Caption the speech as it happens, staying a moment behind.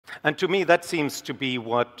And to me, that seems to be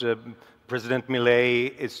what President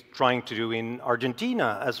Milei is trying to do in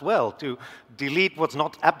Argentina as well, to delete what's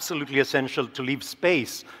not absolutely essential, to leave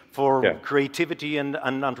space for creativity and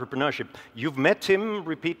entrepreneurship. You've met him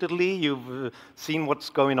repeatedly, you've seen what's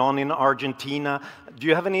going on in Argentina. Do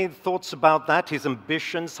you have any thoughts about that, his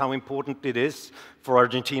ambitions, how important it is for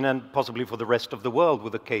Argentina and possibly for the rest of the world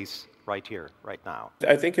with the case right here, right now?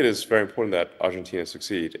 I think it is very important that Argentina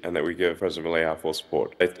succeed and that we give President Milei our full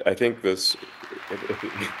support. I think this,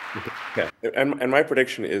 and my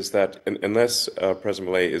prediction is that unless President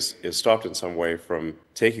Milei is stopped in some way from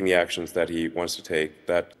taking the actions that he wants to take,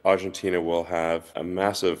 that Argentina will have a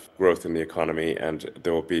massive growth in the economy and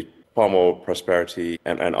there will be far more prosperity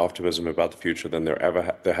and optimism about the future than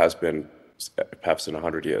there has been perhaps in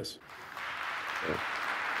 100 years. Yeah.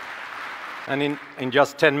 And in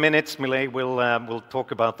just 10 minutes, Milei will talk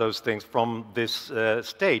about those things from this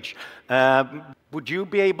stage. Would you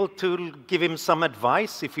be able to give him some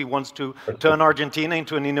advice if he wants to turn Argentina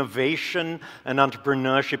into an innovation and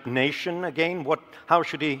entrepreneurship nation again? How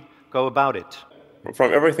should he go about it?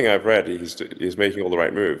 From everything I've read, he's making all the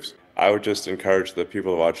right moves. I would just encourage the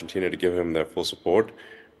people of Argentina to give him their full support,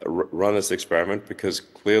 run this experiment, because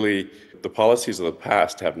clearly the policies of the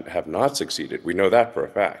past have not succeeded. We know that for a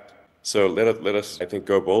fact. So let us, I think,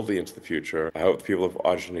 go boldly into the future. I hope the people of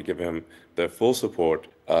Argentina give him their full support,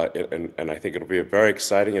 and I think it'll be a very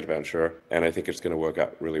exciting adventure, and I think it's going to work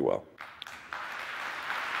out really well.